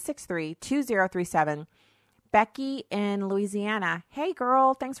 866-963-2037. Becky in Louisiana. Hey,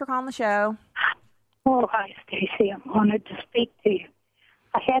 girl. Thanks for calling the show. Oh, hi, Stacy. I'm honored to speak to you.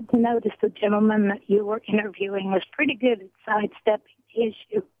 I had to notice the gentleman that you were interviewing was pretty good at sidestepping the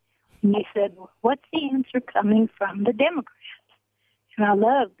issue. And he said, well, what's the answer coming from the Democrats? And I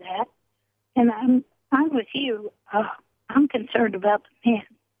love that. And I'm with you. I'm concerned about the men.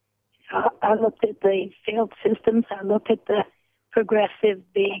 I looked at the field systems. I looked at the progressive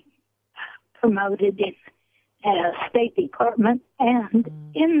being promoted in State Department and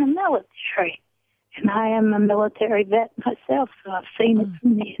in the military. And I am a military vet myself, so I've seen it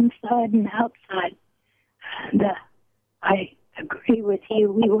from the inside and outside. And I agree with you.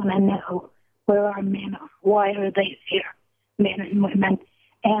 We want to know where our men are. Why are they there, men and women?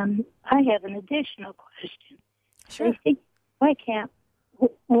 And I have an additional question. Sure.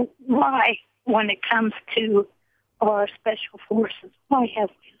 Why, when it comes to our special forces, why have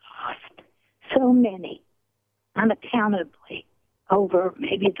we lost so many unaccountably over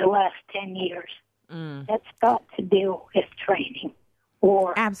maybe the last 10 years? That's got to deal with training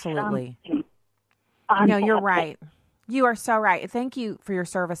or absolutely. No, No, you're right. You are so right. Thank you for your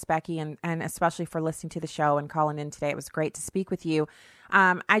service, Becky, and especially for listening to the show and calling in today. It was great to speak with you.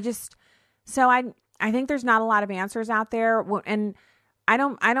 I think there's not a lot of answers out there, and I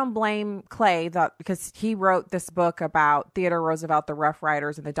don't blame Clay because he wrote this book about Theodore Roosevelt, the Rough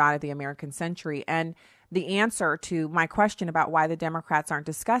Riders, and the dawn of the American century. And the answer to my question about why the Democrats aren't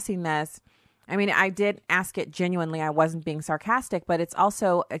discussing this, I mean, I did ask it genuinely. I wasn't being sarcastic, but it's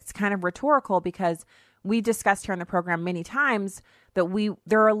kind of rhetorical because we discussed here on the program many times that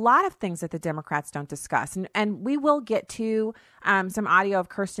there are a lot of things that the Democrats don't discuss. And we will get to some audio of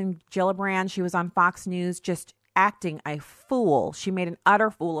Kirsten Gillibrand. She was on Fox News just acting a fool. She made an utter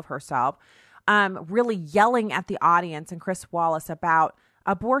fool of herself, really yelling at the audience and Chris Wallace about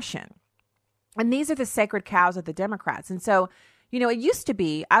abortion. And these are the sacred cows of the Democrats. And so, it used to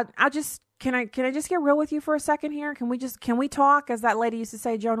be, can I just get real with you for a second here? Can we talk, as that lady used to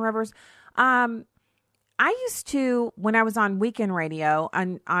say, Joan Rivers? I used to, when I was on weekend radio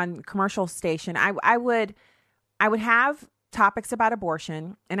on commercial station, I would have topics about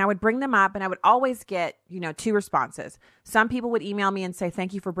abortion and I would bring them up and I would always get, two responses. Some people would email me and say,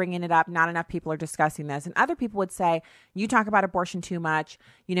 thank you for bringing it up. Not enough people are discussing this. And other people would say, you talk about abortion too much.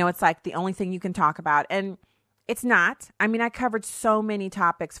 It's like the only thing you can talk about. And it's not. I mean, I covered so many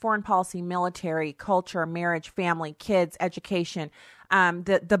topics: foreign policy, military, culture, marriage, family, kids, education,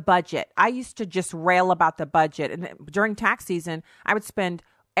 the budget. I used to just rail about the budget. And during tax season, I would spend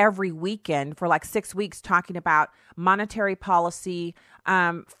every weekend for like 6 weeks talking about monetary policy,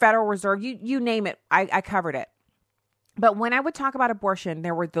 Federal Reserve, you name it. I covered it. But when I would talk about abortion,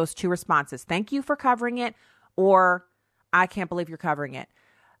 there were those two responses: thank you for covering it, or I can't believe you're covering it.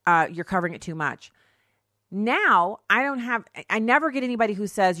 You're covering it too much. Now, I never get anybody who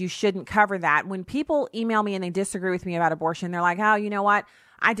says you shouldn't cover that. When people email me and they disagree with me about abortion, they're like, oh, you know what?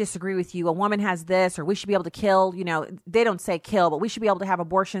 I disagree with you. A woman has this, or we should be able to kill. They don't say kill, but we should be able to have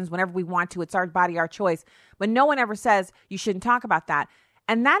abortions whenever we want to. It's our body, our choice. But no one ever says you shouldn't talk about that.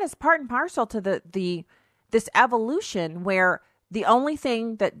 And that is part and parcel to this evolution where the only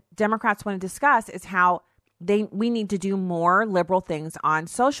thing that Democrats want to discuss is how we need to do more liberal things on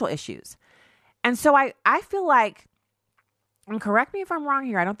social issues. And so I feel like, and correct me if I'm wrong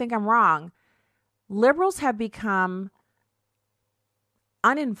here, I don't think I'm wrong, liberals have become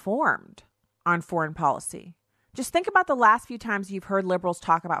uninformed on foreign policy. Just think about the last few times you've heard liberals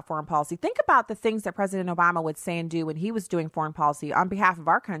talk about foreign policy. Think about the things that President Obama would say and do when he was doing foreign policy on behalf of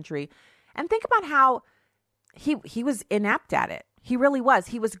our country. And think about how he was inept at it. He really was.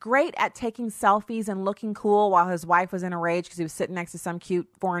 He was great at taking selfies and looking cool while his wife was in a rage because he was sitting next to some cute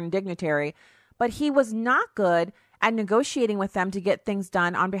foreign dignitary. But he was not good at negotiating with them to get things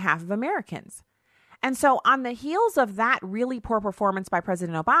done on behalf of Americans. And so on the heels of that really poor performance by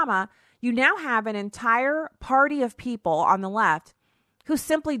President Obama, you now have an entire party of people on the left who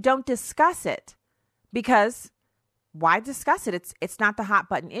simply don't discuss it. Because why discuss it? It's not the hot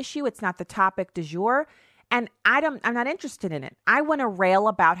button issue. It's not the topic du jour. And I'm not interested in it. I want to rail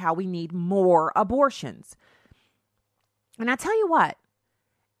about how we need more abortions. And I tell you what,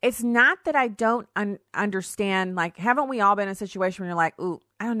 it's not that I don't understand, like, haven't we all been in a situation where you're like, ooh,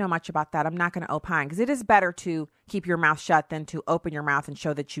 I don't know much about that. I'm not going to opine, because it is better to keep your mouth shut than to open your mouth and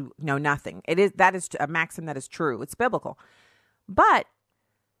show that you know nothing. That is a maxim that is true. It's biblical. But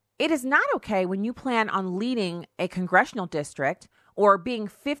it is not okay when you plan on leading a congressional district or being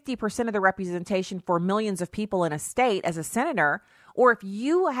 50% of the representation for millions of people in a state as a senator, or if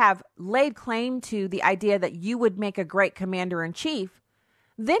you have laid claim to the idea that you would make a great commander in chief,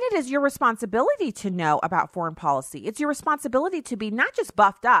 then it is your responsibility to know about foreign policy. It's your responsibility to be not just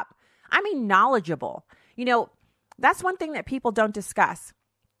buffed up, I mean knowledgeable. You know, that's one thing that people don't discuss.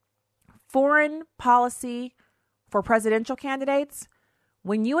 Foreign policy for presidential candidates,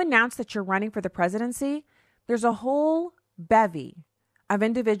 when you announce that you're running for the presidency, there's a whole bevy of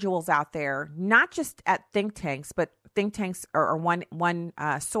individuals out there, not just at think tanks, but think tanks are one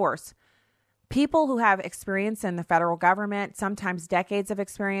source. People who have experience in the federal government, sometimes decades of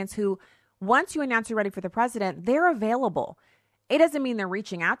experience, who once you announce you're ready for the president, they're available. It doesn't mean they're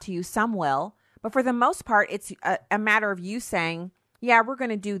reaching out to you. Some will. But for the most part, it's a matter of you saying, yeah, we're going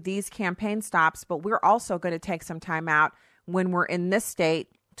to do these campaign stops, but we're also going to take some time out when we're in this state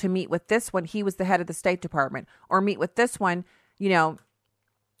to meet with this one. He was the head of the State Department, or meet with this one. You know,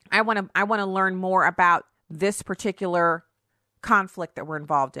 I want to learn more about this particular conflict that we're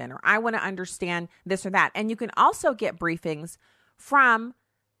involved in, or I want to understand this or that. And you can also get briefings from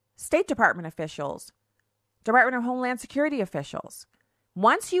State Department officials, Department of Homeland Security officials.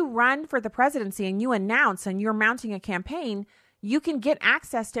 Once you run for the presidency and you announce and you're mounting a campaign, you can get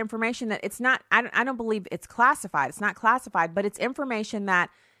access to information that it's not, I don't believe it's classified. It's not classified, but it's information that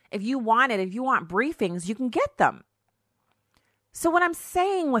if you want briefings, you can get them. So what I'm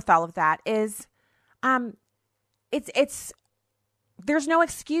saying with all of that is, there's no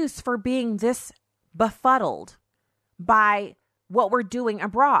excuse for being this befuddled by what we're doing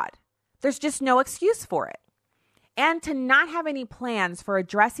abroad. There's just no excuse for it. And to not have any plans for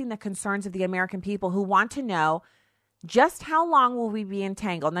addressing the concerns of the American people who want to know just how long will we be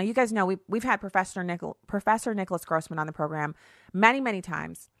entangled. Now, you guys know we've had Professor Nicholas Grossman on the program many, many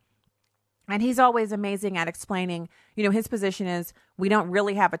times. And he's always amazing at explaining, you know, his position is we don't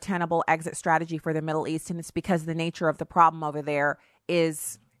really have a tenable exit strategy for the Middle East. And it's because the nature of the problem over there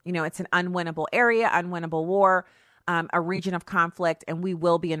is, you know, it's an unwinnable area, unwinnable war, a region of conflict, and we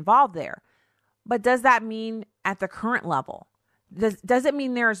will be involved there. But does that mean at the current level? Does it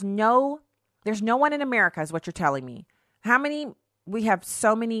mean there's no one in America, is what you're telling me? We have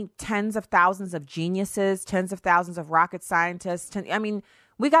so many tens of thousands of geniuses, tens of thousands of rocket scientists.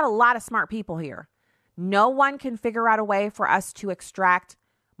 We got a lot of smart people here. No one can figure out a way for us to extract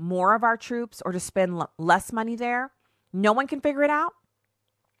more of our troops or to spend less money there. No one can figure it out.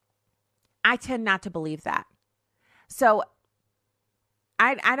 I tend not to believe that. So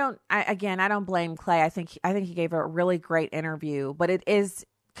I don't blame Clay. I think he gave a really great interview, but it is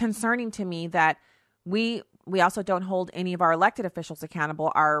concerning to me that we also don't hold any of our elected officials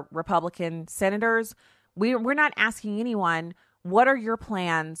accountable. Our Republican senators, we're not asking anyone, what are your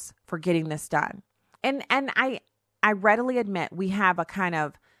plans for getting this done? And I readily admit we have a kind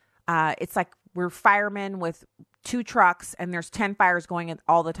of, it's like we're firemen with 2 trucks and there's 10 fires going at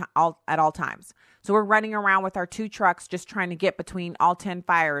all times. So we're running around with our 2 trucks just trying to get between all 10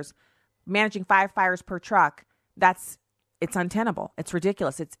 fires, managing 5 fires per truck. It's untenable. It's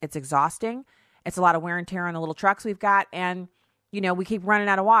ridiculous. It's exhausting. It's a lot of wear and tear on the little trucks we've got. And, you know, we keep running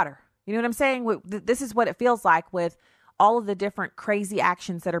out of water. You know what I'm saying? This is what it feels like with all of the different crazy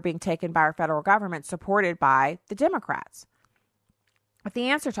actions that are being taken by our federal government, supported by the Democrats. But the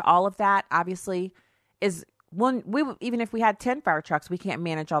answer to all of that, obviously, is even if we had 10 fire trucks, we can't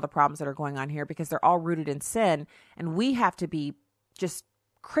manage all the problems that are going on here because they're all rooted in sin. And we have to be just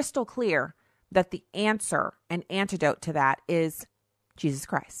crystal clear that the answer and antidote to that is Jesus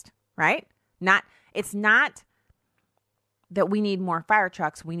Christ, right? It's not that we need more fire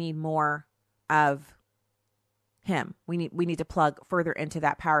trucks. We need more of him. We need to plug further into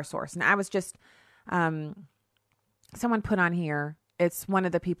that power source. And I was just, someone put on here, it's one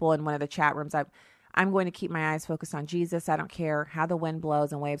of the people in one of the chat rooms. I'm going to keep my eyes focused on Jesus. I don't care how the wind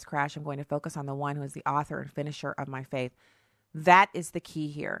blows and waves crash. I'm going to focus on the one who is the author and finisher of my faith. That is the key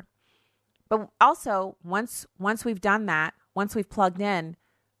here. But also, once we've done that, once we've plugged in,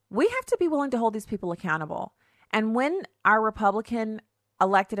 we have to be willing to hold these people accountable. And when our Republican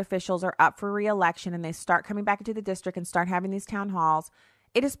elected officials are up for re-election and they start coming back into the district and start having these town halls,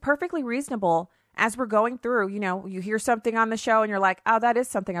 it is perfectly reasonable as we're going through, you know, you hear something on the show and you're like, oh, that is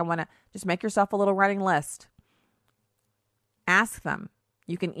something I want to just make yourself a little running list. Ask them.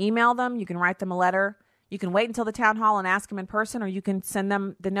 You can email them. You can write them a letter. You can wait until the town hall and ask them in person, or you can send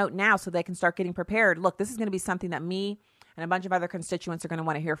them the note now so they can start getting prepared. Look, this is going to be something that me and a bunch of other constituents are going to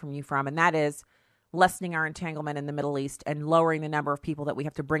want to hear from you from, and that is lessening our entanglement in the Middle East and lowering the number of people that we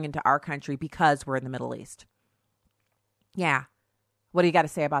have to bring into our country because we're in the Middle East. Yeah. What do you got to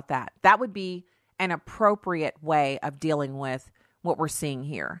say about that? That would be an appropriate way of dealing with what we're seeing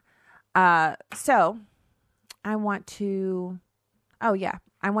here. So I want to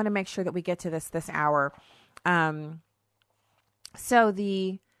make sure that we get to this hour. So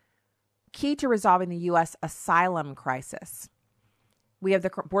the key to resolving the U.S. asylum crisis. We have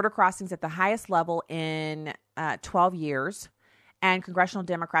the border crossings at the highest level in 12 years, and congressional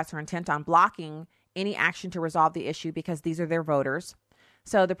Democrats are intent on blocking any action to resolve the issue because these are their voters.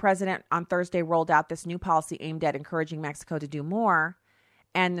 So the president on Thursday rolled out this new policy aimed at encouraging Mexico to do more.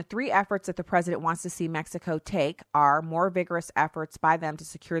 And the three efforts that the president wants to see Mexico take are more vigorous efforts by them to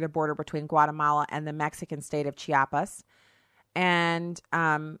secure the border between Guatemala and the Mexican state of Chiapas. And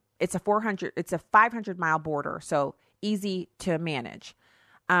it's a 500-mile border, so easy to manage.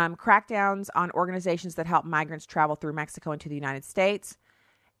 Crackdowns on organizations that help migrants travel through Mexico into the United States,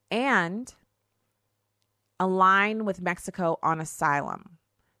 and align with Mexico on asylum.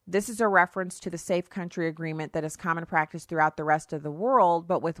 This is a reference to the Safe Country Agreement that is common practice throughout the rest of the world,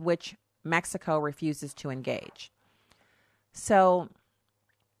 but with which Mexico refuses to engage. So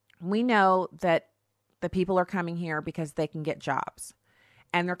we know that the people are coming here because they can get jobs.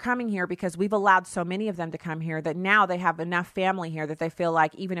 And they're coming here because we've allowed so many of them to come here that now they have enough family here that they feel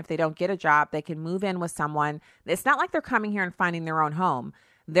like even if they don't get a job, they can move in with someone. It's not like they're coming here and finding their own home.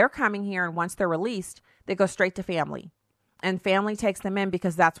 They're coming here, and once they're released, they go straight to family. And family takes them in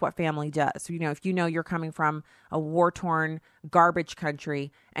because that's what family does. You know, if you know you're coming from a war-torn garbage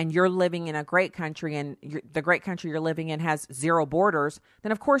country and you're living in a great country, and the great country you're living in has zero borders,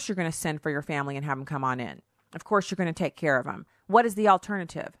 then of course you're going to send for your family and have them come on in. Of course you're going to take care of them. What is the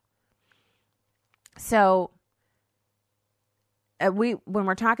alternative? So when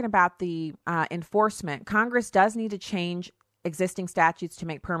we're talking about the enforcement, Congress does need to change existing statutes to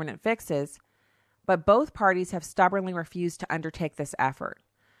make permanent fixes, but both parties have stubbornly refused to undertake this effort.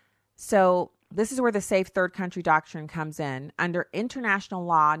 So this is where the Safe Third Country doctrine comes in. Under international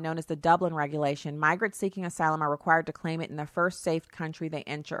law known as the Dublin Regulation, migrants seeking asylum are required to claim it in the first safe country they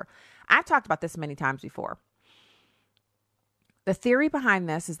enter. I've talked about this many times before. The theory behind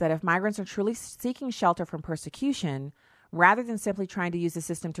this is that if migrants are truly seeking shelter from persecution, rather than simply trying to use the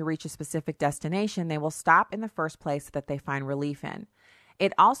system to reach a specific destination, they will stop in the first place that they find relief in.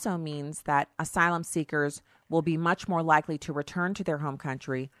 It also means that asylum seekers will be much more likely to return to their home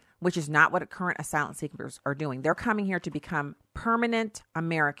country, which is not what current asylum seekers are doing. They're coming here to become permanent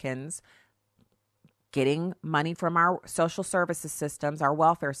Americans, getting money from our social services systems, our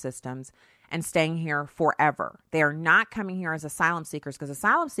welfare systems, and staying here forever. They are not coming here as asylum seekers, because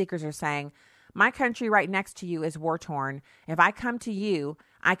asylum seekers are saying, my country right next to you is war-torn. If I come to you,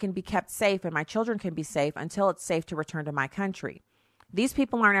 I can be kept safe and my children can be safe until it's safe to return to my country. These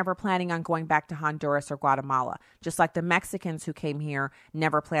people aren't ever planning on going back to Honduras or Guatemala, just like the Mexicans who came here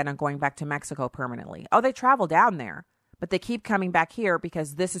never plan on going back to Mexico permanently. Oh, they travel down there, but they keep coming back here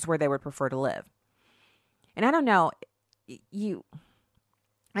because this is where they would prefer to live. And I don't know,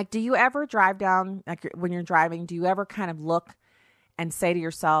 do you ever drive down, like when you're driving, do you ever kind of look and say to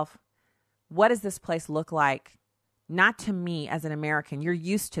yourself, what does this place look like? Not to me as an American. You're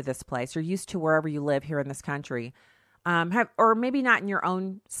used to this place. You're used to wherever you live here in this country. Or maybe not in your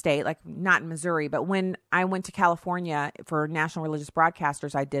own state, like not in Missouri, but when I went to California for National Religious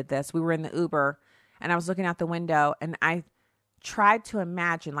Broadcasters, I did this. We were in the Uber and I was looking out the window and I tried to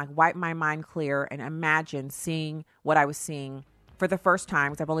imagine, like wipe my mind clear and imagine seeing what I was seeing for the first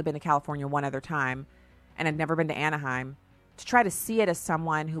time, because I've only been to California one other time and I'd never been to Anaheim, to try to see it as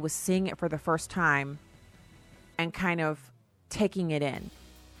someone who was seeing it for the first time and kind of taking it in.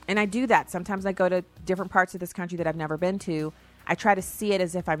 And I do that. Sometimes I go to different parts of this country that I've never been to. I try to see it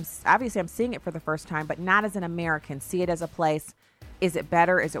as if I'm seeing it for the first time, but not as an American. See it as a place. Is it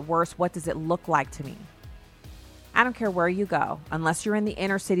better? Is it worse? What does it look like to me? I don't care where you go, unless you're in the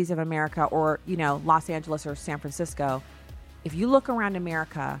inner cities of America or, Los Angeles or San Francisco. If you look around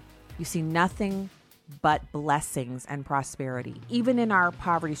America, you see nothing but blessings and prosperity. Even in our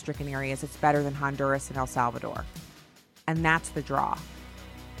poverty-stricken areas, it's better than Honduras and El Salvador. And that's the draw.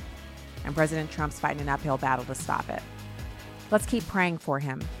 And President Trump's fighting an uphill battle to stop it. Let's keep praying for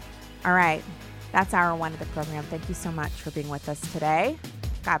him. All right. That's hour one of the program. Thank you so much for being with us today.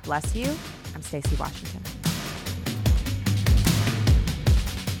 God bless you. I'm Stacey Washington.